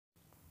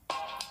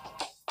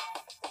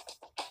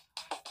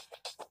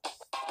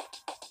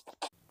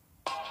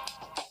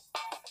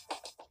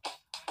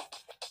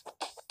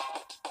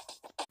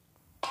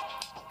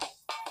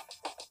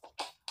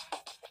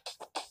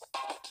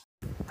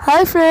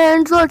Hi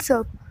friends, what's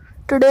up?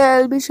 Today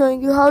I'll be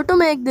showing you how to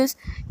make this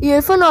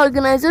earphone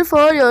organizer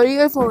for your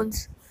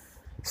earphones.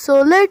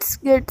 So let's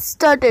get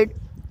started.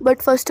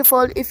 But first of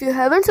all, if you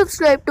haven't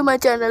subscribed to my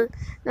channel,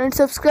 then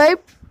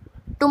subscribe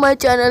to my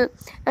channel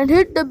and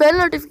hit the bell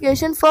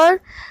notification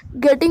for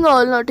getting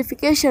all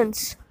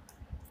notifications.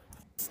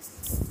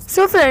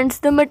 So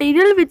friends, the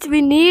material which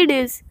we need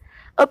is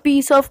a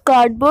piece of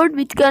cardboard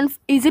which can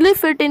easily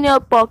fit in your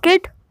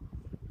pocket,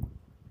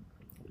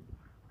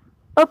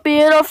 a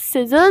pair of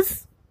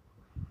scissors,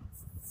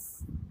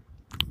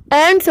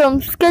 and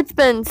some sketch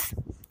pens.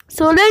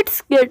 So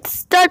let's get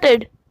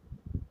started.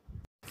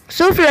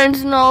 So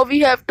friends, now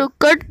we have to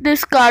cut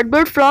this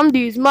cardboard from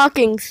these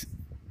markings.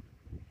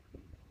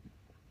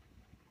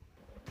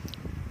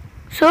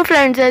 So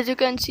friends, as you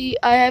can see,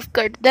 I have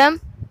cut them.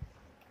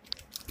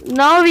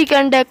 Now we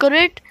can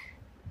decorate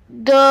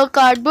the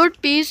cardboard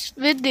piece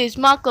with these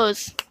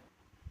markers.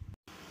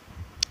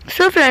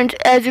 So friends,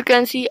 as you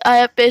can see, I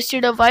have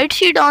pasted a white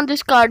sheet on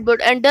this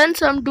cardboard and done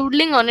some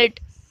doodling on it.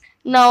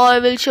 Now I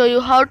will show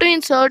you how to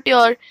insert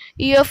your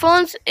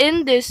earphones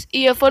in this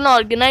earphone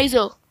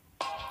organizer.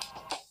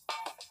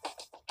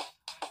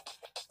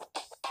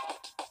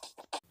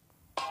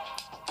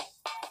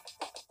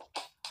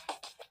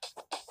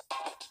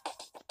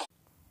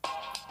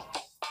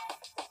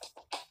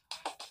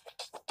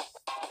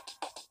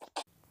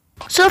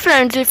 So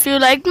friends, if you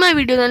liked my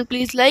video, then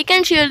please like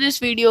and share this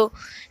video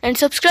and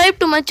subscribe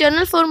to my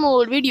channel for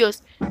more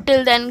videos.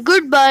 Till then,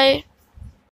 goodbye.